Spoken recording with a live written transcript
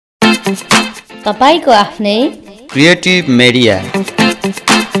तपाईको आफ्नै creative media.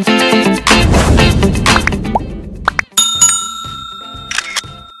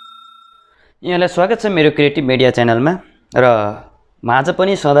 यहाँलाई स्वागत छ मेरो क्रिएटिभ मिडिया च्यानलमा र म आज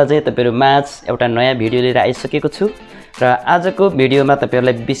पनि सदा चाहिँ तपाईहरु माझ एउटा नयाँ भिडियो लिएर आइसकेको छु र आजको भिडियोमा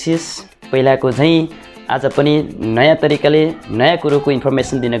तपाईहरुलाई विशेष पहिलाको झैं आज पनि नयाँ तरिकाले नयाँ कुरोको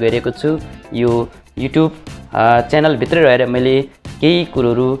इन्फर्मेसन दिन गइरहेको छु। यो YouTube च्यानल भित्र रहेर मैले केही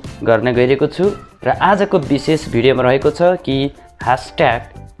कुरोहरु गर्न गइरहेको छु र आजको विशेष भिडियोमा रहेको छ कि ह्याशट्याग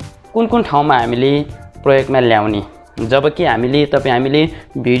कुन ठाउँमा हामीले प्रयोगमा ल्याउने। जबकि हामीले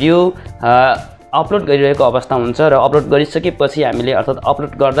भिडियो अपलोड गरिरहेको अवस्था हुन्छ र अपलोड गरिसकेपछि हामीले अर्थात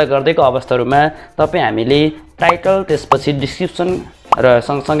अपलोड गर्दैको अवस्थाहरुमा हामीले टाइटल त्यसपछि डिस्क्रिप्सन र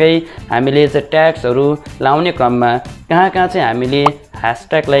सँगसँगै हामीले चाहिँ ट्याग्सहरु लाउने क्रममा कहाँ चाहिँ हामीले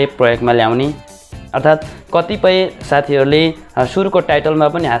ह्याशट्यागलाई प्रयोगमा ल्याउने। अर्थात कतिपय साथीहरुले सुरुको टाइटलमा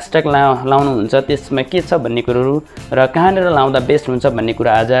पनि ह्याशट्याग लाउनुहुन्छ, त्यसमा के छ भन्ने कुरोहरु र कहाँनेर लाउँदा बेस्ट हुन्छ भन्ने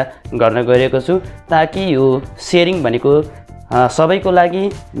कुरा आज गर्न गइरहेको छु ताकि यो शेयरिङ भनेको सबैको लागि,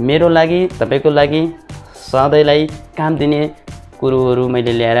 मेरो लागि, तपाईको लागि सधैँलाई काम दिने कुरोहरु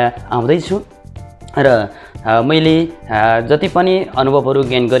मैले ल्याएर आउँदै छु र मैले जति पनि अनुभवहरु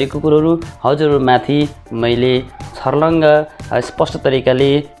गेन गरेको कुरोहरु हजुरहरुमाथि मैले छर्लङ्ग स्पष्ट तरिकाले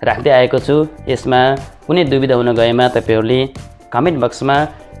राख्दै आएको छु। यसमा कुनै दुविधा हुन गएमा तपाईहरुले कमेन्ट बक्समा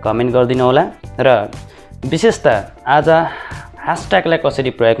कमेन्ट गरिदिनु होला र विशेषतः आज ह्याशट्यागलाई कसरी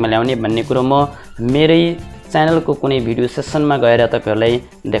प्रयोगमा ल्याउने भन्ने कुरो म मेरै च्यानलको कुनै भिडियो सेसनमा गएर तपाईहरुलाई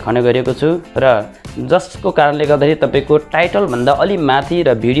देखाउन गइरहेको छु र जसको कारणले गर्दाखेरि तपाईको टाइटल भन्दा अलि माथि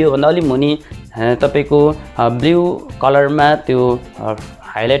र भिडियो भन्दा अलि मुनि तपाईको ब्लू कलरमा त्यो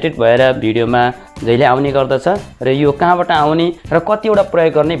हाइलाइटेड भएर भिडियोमा जहिले आउने गर्दछ र यो कहाँबाट आउने र कतिवटा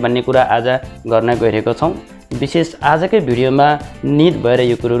प्रयोग गर्ने भन्ने कुरा आज गर्न गइरहेको छौं। विशेष आजकै भिडियोमा निड भएर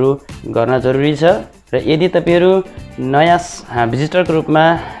यो कुरोहरु गर्न जरुरी छ र यदि तपाईहरु नयाँ भिजिटरको रूपमा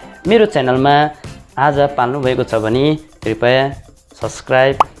मेरो च्यानलमा आज पाल्नु भएको छ भने कृपया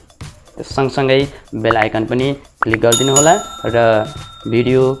सब्स्क्राइब सँगसँगै बेल आइकन पनि क्लिक गरिदिनु होला र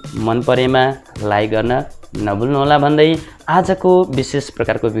भिडियो मन परेमा लाइक गर्न नभुल्नु होला भन्दै आजको विशेष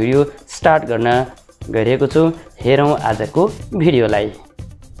प्रकारको भिडियो स्टार्ट गर्न गइरहेको छु। हेरौं आजको भिडियोलाई।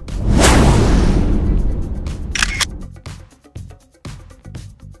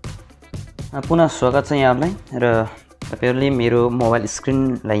 पुनः स्वागत छ यहाँहरुलाई र तपाईहरुले मेरो मोबाइल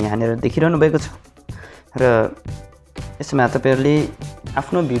स्क्रिनलाई यहाँनेर देखिरहनु भएको छ र यसमा तपाईहरुले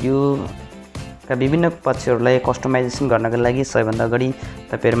आफ्नो भिडियोका विभिन्न पक्षहरुलाई कस्टमाइजेसन गर्नका लागि सबैभन्दा अगाडि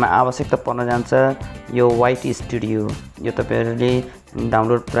तपाईहरुमा आवश्यकता पर्न जान्छ यो वाइट स्टुडियो। यो तपाईहरुले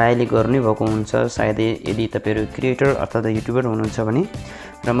डाउनलोड प्रायले गर्नै भएको हुन्छ सायदै यदि तपाईहरु क्रिएटर अथवा युट्युबर हुनुहुन्छ भने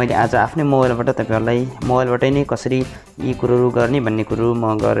र मैले आज आफ्नै मोबाइलबाट तपाईहरुलाई मोबाइलबाटै नै कसरी यी कुरोहरु गर्ने भन्ने कुरो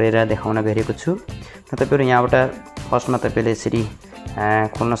म गरेर देखाउन गइरहेको छु। तपाईहरु यहाँबाट फर्स्टमा तपाईले यसरी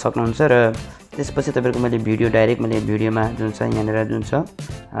खोल्न सक्नुहुन्छ र त्यसपछि तपाईहरुको मैले भिडियो डाइरेक्ट मैले भिडियोमा जुन छ यहाँनेर जुन छ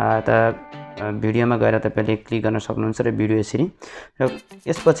भिडियोमा गएर तपाईले क्लिक गर्न सक्नुहुन्छ र भिडियो यसरी र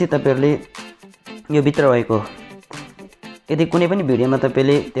यसपछि तपाईहरुले यो भित्र भएको यदि कुनै पनि भिडियोमा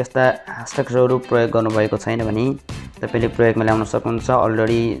तपाईले त्यस्ता ह्याशट्यागहरु प्रयोग गर्नुभएको छैन भने तपाईले प्रयोगमा ल्याउन सक्नुहुन्छ।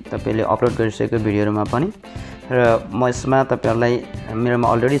 अलरेडी तपाईले अपलोड गरिसकेको भिडियोहरुमा पनि र म यसमा तपाईहरुलाई मेरोमा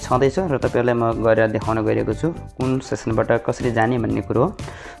अलरेडी छँदैछ र तपाईहरुलाई म गएर देखाउन गइरहेको छु कुन सेसनबाट कसरी जाने भन्ने कुरो हो।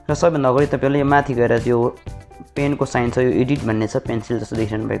 र सबैभन्दा अगाडि तपाईहरुले यो माथि गएर जो पेनको साइन छ यो एडिट भन्ने छ पेन्सिल जस्तो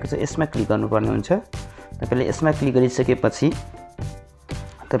देखिरहनु भएको छ यसमा क्लिक गर्नुपर्ने हुन्छ। तपाईले यसमा क्लिक गरिसकेपछि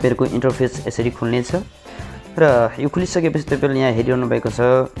तपाईहरुको इन्टरफेस यसरी खुल्नेछ र यो खुलिसकेपछि तपाईले यहाँ हेरिरहनु भएको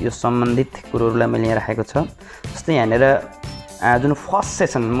छ यो सम्बन्धित कुरोहरुलाई मैले यहाँ राखेको छ। जस्तै यहाँनेर जुन फर्स्ट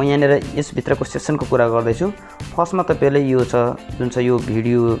सेसन म यहाँनेर यस भित्रको सेसनको कुरा गर्दै छु। फर्स्टमा तपाईले यो छ जुन छ यो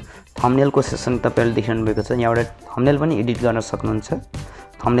भिडियो थम्बनेलको सेसन तपाईले देखिरहनु भएको छ। यहाँबाट थम्बनेल पनि एडिट गर्न सक्नुहुन्छ।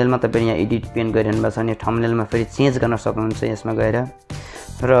 थम्बनेलमा तपाईले यहाँ एडिट पेन गरिरहनु भएको छ अनि थम्बनेलमा फेरि चेन्ज गर्न सक्नुहुन्छ यसमा गएर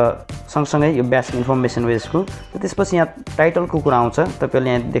र सँगसँगै यो बेसिक इन्फर्मेसन हो यसको। त्यसपछि यहाँ टाइटलको कुरा आउँछ। तपाईले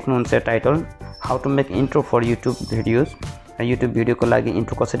यहाँ देख्नुहुन्छ title how to make intro for YouTube videos. YouTube भिडियोको लागि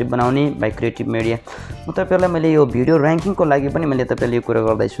इन्ट्रो कसरी बनाउने बाइ क्रिएटिभ मिडिया। म तपाईहरुलाई मैले यो भिडियो र्याङ्किङको लागि पनि मैले तपाईले यो कुरा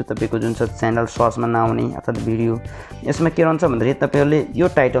गर्दैछु। तपाईको जुन छ च्यानल सर्चमा नआउने अर्थात भिडियो यसमा के रहन्छ भन्दाखेरि तपाईहरुले यो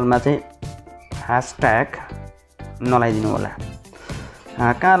टाइटलमा चाहिँ ह्याशट्याग नलाइदिनु होला।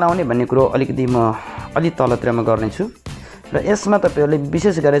 कहाँ लाउने भन्ने कुरो अलिकति म अलि तलतिरमा गर्नेछु र यसमा तपाईहरुले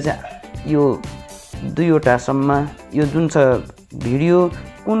विशेष गरेर चाहिँ यो दुईवटासम्म यो जुन छ भिडियो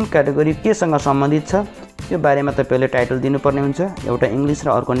कुन क्याटेगोरी केसँग सम्बन्धित छ त्यो बारेमा तपाईहरुले टाइटल दिनुपर्ने हुन्छ। एउटा इंग्लिश र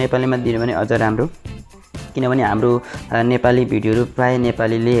अर्को नेपालीमा दिनु भने अझ राम्रो। किनभने हाम्रो नेपाली भिडियोहरू प्राय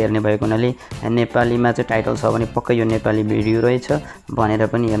नेपालीले हेर्ने भएको हुनाले नेपालीमा चाहिँ टाइटल छ भने पक्कै यो नेपाली भिडियो रहेछ भनेर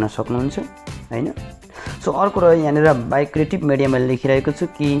पनि हेर्न सक्नुहुन्छ हैन। सो अर्को रह्यो यहाँनिर बाइ क्रिएटिभ मिडियामा लेखिरहेको छु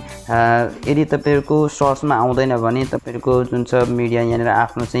कि यदि तपाईहरुको सर्चमा आउँदैन भने तपाईहरुको जुन छ मिडिया यहाँनिर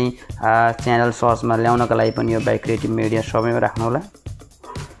आफ्नो चाहिँ च्यानल सर्चमा ल्याउनका लागि पनि यो बाइ क्रिएटिभ मिडिया सबैमा राख्नु होला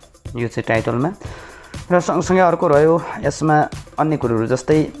यो चाहिँ टाइटलमा। र सँगसँगै अर्को रह्यो यसमा अन्य कुराहरू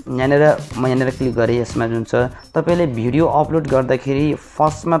जस्तै यहाँनिर म यहाँनिर क्लिक गरेँ यसमा जुन छ तपाईले भिडियो अपलोड गर्दाखेरि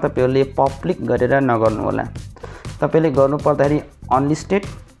फर्स्टमा तपाईहरुले पब्लिक गरेर नगर्नु होला। तपाईले गर्नु पर्दाखेरि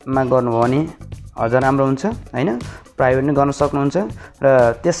अनलिस्टेडमा गर्नुभयो भने अझ राम्रो हुन्छ हैन, प्राइभेट पनि गर्न सक्नुहुन्छ र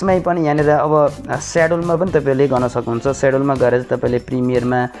त्यसमै पनि यहाँनिर अब स्याडुलमा पनि तपाईले गर्न सक्नुहुन्छ। स्याडुलमा गएर तपाईले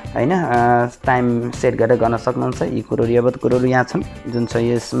प्रिमियरमा हैन टाइम सेट गरेर गर्न सक्नुहुन्छ। यी कुराहरू यावत कुराहरू यहाँ छन् जुन छ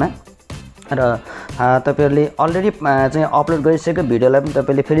यसमा र तपाईहरुले अलरेडी चाहिँ अपलोड गरिसकेको भिडियोलाई पनि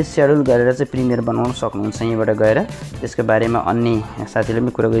तपाईले फेरि स्याडुल गरेर चाहिँ प्रिमियर बनाउन सक्नुहुन्छ यहीँबाट गएर। त्यसको बारेमा अन्य साथीले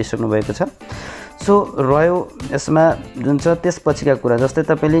पनि कुरा गरिसक्नु भएको छ। सो रह्यो यसमा जुन छ त्यसपछिका कुरा जस्तै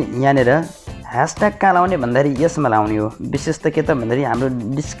तपाईले यहाँनिर ह्यासट्याग कहाँ लाउने भन्दाखेरि यसमा लाउने हो। विशेष त के त भन्दाखेरि हाम्रो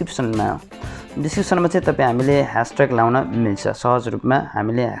डिस्क्रिप्सनमा चाहिँ तपाईँ हामीले ह्यासट्याग लाउन मिल्छ, सहज रूपमा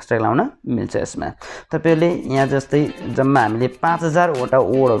हामीले ह्यासट्याग लाउन मिल्छ। यसमा तपाईहरुले यहाँ जस्तै जम्मा हामीले 5000 वटा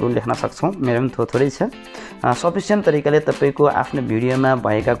वर्डहरू लेख्न सक्छौँ। मेरो पनि थोरै छ। सफिसियन्ट तरिकाले तपाईको आफ्नो भिडियोमा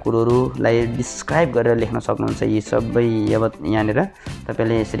भएका कुरोहरूलाई डिस्क्राइब गरेर लेख्न सक्नुहुन्छ। यी सबै यावत यहाँनिर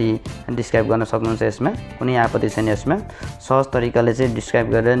तपाईले यसरी डिस्क्राइब गर्न सक्नुहुन्छ। यसमा कुनै आपत्ति छैन। यसमा सहज तरिकाले चाहिँ डिस्क्राइब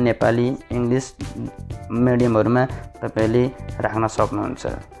गरेर नेपाली इङ्ग्लिस मिडियमहरुमा तपाईले राख्न सक्नुहुन्छ।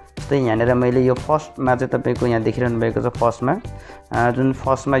 जस्तै यहाँनिर मैले यो फर्स्टमा चाहिँ तपाईको यहाँ देखिरहनु भएको छ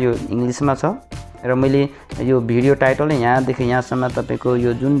फर्स्टमा यो इङ्ग्लिसमा छ र मैले यो भिडियो टाइटल यहाँदेखि यहाँसम्म तपाईको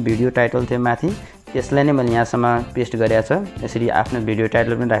यो जुन भिडियो टाइटल थियो माथि त्यसलाई नै मैले यहाँसम्म पेस्ट गरेको छ। यसरी आफ्नो भिडियो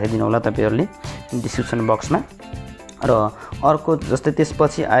टाइटल पनि राखिदिनु होला तपाईहरुले डिस्क्रिप्सन बक्समा। र अर्को जस्तै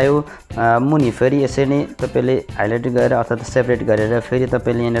त्यसपछि आयो मुनि फेरि यसरी नै तपाईले हाइलाइट गरेर अथवा सेपरेट गरेर फेरि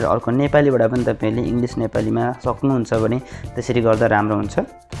तपाईले यहाँनिर अर्को नेपालीबाट पनि तपाईले इङ्ग्लिस नेपालीमा सक्नुहुन्छ भने त्यसरी गर्दा राम्रो हुन्छ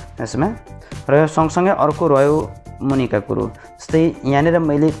यसमा। र सँगसँगै अर्को रह्यो मुनिका कुरो जस्तै यहाँनिर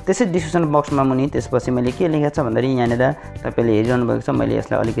मैले त्यसै डिस्क्रिप्सन बक्समा मुनि त्यसपछि मैले के लेखेको छ भन्दाखेरि यहाँनिर तपाईले हेरिरहनु भएको छ। मैले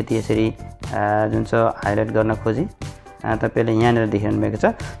यसलाई अलिकति यसरी जुन छ हाइलाइट गर्न खोजेँ तपाईले यहाँनिर देखिरहनु भएको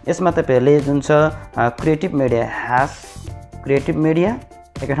छ। यसमा तपाईहरुले जुन छ क्रिएटिभ मिडिया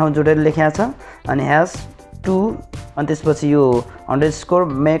एकै ठाउँ जोडेर लेखेको छ अनि #2 अनि त्यसपछि यो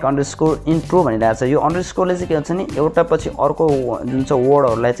 _make_intro भनिरहेको छ। यो अन्डरस्कोरले चाहिँ के हुन्छ नि एउटा पछि अर्को जुन छ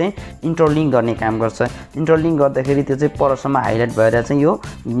वर्डहरूलाई चाहिँ इन्टरलिङ्क गर्ने काम गर्छ। इन्टरलिङ्क गर्दाखेरि त्यो चाहिँ परसम्म हाइलाइट भएर चाहिँ यो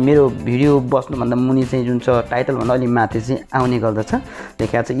मेरो भिडियो बस्नुभन्दा मुनि चाहिँ जुन छ टाइटलभन्दा अलि माथि चाहिँ आउने गर्दछ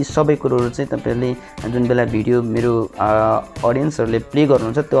लेखेको छ। यी सबै कुरोहरू चाहिँ तपाईहरुले जुन बेला भिडियो मेरो अडियन्सहरूले प्ले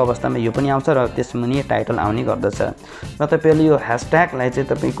गर्नुहुन्छ त्यो अवस्थामा यो पनि आउँछ र त्यसमुनि टाइटल आउने गर्दछ। र तपाईहरुले यो ह्यासट्यागलाई चाहिँ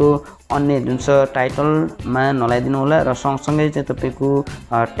तपाईको अन्य जुन छ टाइटलमा नलाइदिनु होला र सँगसँगै चाहिँ तपाईको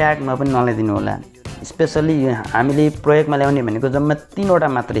ट्यागमा पनि नलाइदिनु होला। स्पेशली हामीले प्रयोगमा ल्याउने भनेको जम्मा 3 वटा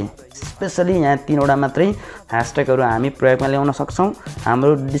मात्रै, स्पेशली यहाँ 3 वटा मात्रै ह्यासट्यागहरू हामी प्रयोगमा ल्याउन सक्छौँ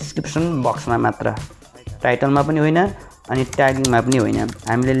हाम्रो डिस्क्रिप्सन बक्समा मात्र, टाइटलमा पनि होइन अनि ट्यागिङमा पनि होइन।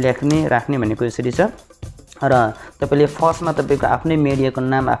 हामीले राख्ने भनेको यसरी छ। र तपाईले फर्स्टमा तपाईको आफ्नै मिडियाको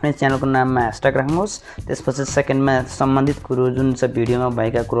नाम आफ्नै च्यानलको नाममा ह्यासट्याग राख्नुहोस्। त्यसपछि सेकेन्डमा सम्बन्धित कुरो जुन छ भिडियोमा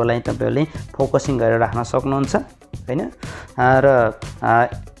भएका कुरोलाई तपाईहरुले फोकसिङ गरेर राख्न सक्नुहुन्छ हैन। र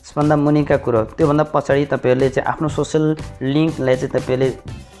यसभन्दा मुनिका कुरो त्योभन्दा पछाडि तपाईहरुले चाहिँ आफ्नो सोशल लिङ्कलाई चाहिँ तपाईले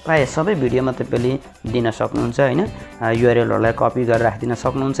प्राय सबै भिडियोमा तपाईले दिन सक्नुहुन्छ हैन। युआरएलहरुलाई कपी गरेर राखिदिन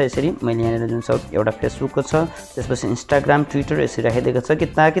सक्नुहुन्छ यसरी। मैले यहाँनिर जुन छ एउटा फेसबुकको छ, त्यसपछि इन्स्टाग्राम ट्विटर यसरी राखिदिएको छ कि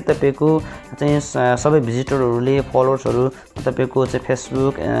ताकि तपाईको चाहिँ सबै भिजिटरहरूले फलोवर्सहरू तपाईको चाहिँ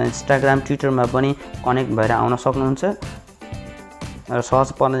फेसबुक इन्स्टाग्राम ट्विटरमा पनि कनेक्ट भएर आउन सक्नुहुन्छ र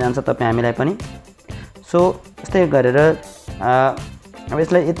सहज पर्न जान्छ तपाईँ हामीलाई पनि। सो यस्तै गरेर अब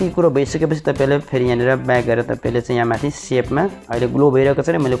यसलाई यति कुरो भइसकेपछि तपाईले फेरि यहाँनिर ब्याक गरेर तपाईले चाहिँ यहाँ माथि सेपमा अहिले ग्लो भइरहेको छ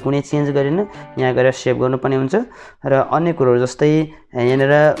र मैले कुनै चेन्ज गरिनँ, यहाँ गएर सेभ गर्नुपर्ने हुन्छ। र अन्य कुरोहरू जस्तै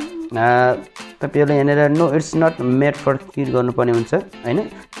यहाँनिर तपाईहरुले यहाँनिर no it's not made for kid गर्नुपर्ने हुन्छ हैन।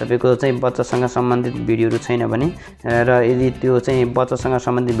 तपाईको चाहिँ बच्चासँग सम्बन्धित भिडियोहरू छैन भने र यदि त्यो चाहिँ बच्चासँग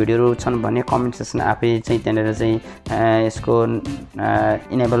सम्बन्धित भिडियोहरू छन् भने कमेन्ट सेक्सन आफै चाहिँ त्यहाँनिर चाहिँ यसको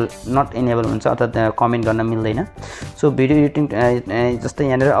नट इनेबल हुन्छ अथवा कमेन्ट गर्न मिल्दैन। सो भिडियो एडिटिङ जस्तै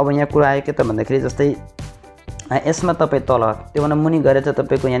यहाँनिर अब यहाँ कुरा आयो के त भन्दाखेरि जस्तै यसमा तपाईँ तल त्योभन्दा मुनि गएर चाहिँ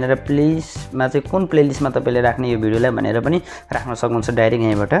तपाईँको यहाँनिर प्लेलिस्टमा चाहिँ कुन प्लेलिस्टमा तपाईँले राख्ने यो भिडियोलाई भनेर पनि राख्न सक्नुहुन्छ डाइरेक्ट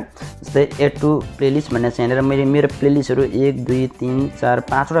यहीँबाट। जस्तै एड टु प्लेलिस्ट भन्ने चाहिँ यहाँनिर मेरो प्लेलिस्टहरू 1 2 3 4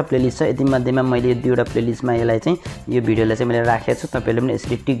 5वटा प्लेलिस्ट छ। यतिमध्येमा मैले 2वटा प्लेलिस्टमा यसलाई चाहिँ यो भिडियोलाई चाहिँ मैले राखेको छु। तपाईँले पनि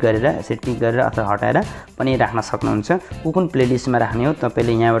यसरी टिक गरेर अथवा हटाएर पनि राख्न सक्नुहुन्छ। कुन प्लेलिस्टमा राख्ने हो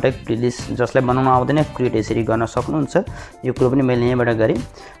तपाईँले यहाँबाट प्लेलिस्ट जसलाई बनाउन आउँदैन क्रिएट यसरी गर्न सक्नुहुन्छ। यो कुरो पनि मैले यहाँबाट गरेँ।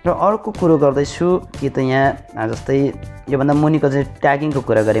 र अर्को कुरो गर्दैछु कि त यहाँ जस्तै योभन्दा मुनिको चाहिँ ट्यागिङको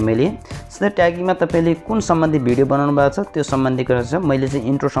कुरा गरेँ मैले। जस्तै ट्यागिङमा तपाईँले कुन सम्बन्धी भिडियो बनाउनु भएको छ त्यो सम्बन्धी कुरा छ। मैले चाहिँ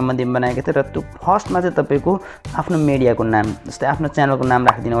इन्ट्रो सम्बन्धी बनाएको थिएँ र त्यो फर्स्टमा चाहिँ तपाईँको आफ्नो मिडियाको नाम जस्तै आफ्नो च्यानलको नाम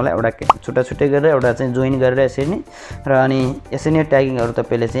राखिदिनु होला, एउटा छुट्टै गरेर एउटा चाहिँ जोइन गरेर यसरी नै। र अनि यसरी नै ट्यागिङहरू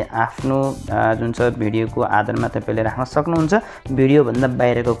तपाईँले चाहिँ आफ्नो जुन छ भिडियोको आधारमा तपाईँले राख्न सक्नुहुन्छ। भिडियोभन्दा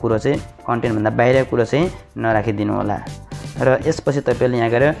बाहिरको कुरो चाहिँ कन्टेन्टभन्दा बाहिरको कुरो चाहिँ नराखिदिनु होला। र यसपछि तपाईँले यहाँ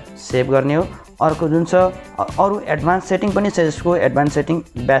गएर सेभ गर्ने हो। अर्को जुन छ अरू एडभान्स सेटिङ पनि छ। यसको एडभान्स सेटिङ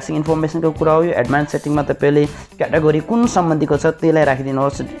बेसिक इन्फर्मेसनको कुरा हो। यो एडभान्स सेटिङमा तपाईँले क्याटेगोरी कुन सम्बन्धीको छ त्यसलाई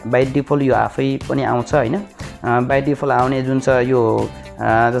राखिदिनुहोस्। बाई डिफल्ट यो आफै पनि आउँछ होइन। बाई डिफल्ट आउने जुन छ यो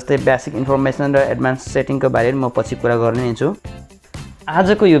जस्तै बेसिक इन्फर्मेसन र एडभान्स सेटिङको बारेमा म पछि कुरा गर्ने नै छु।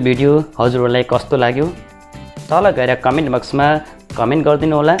 आजको यो भिडियो हजुरहरूलाई कस्तो लाग्यो तल गएर कमेन्ट बक्समा कमेन्ट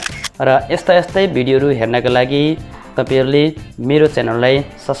गरिदिनु होला। र यस्तै भिडियोहरू हेर्नका लागि तपाईहरुले मेरो च्यानललाई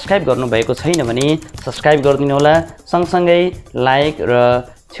सब्स्क्राइब गर्नुभएको छैन भने सब्स्क्राइब गरिदिनु होला। सँगसँगै लाइक र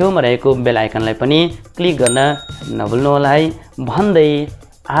छेउमा रहेको बेल आइकनलाई पनि क्लिक गर्न नभुल्नु होला है भन्दै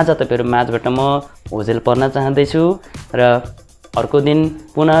आज तपाईहरु माझबाट म ओझेल पर्न चाहन्दैछु र अर्को दिन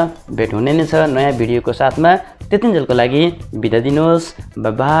पुनः भेट हुने नै छ नयाँ भिडियोको साथमा। त्यतिन्जेलको लागि बिदा दिनुहोस्।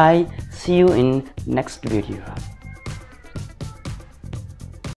 Bye bye, C you in next video.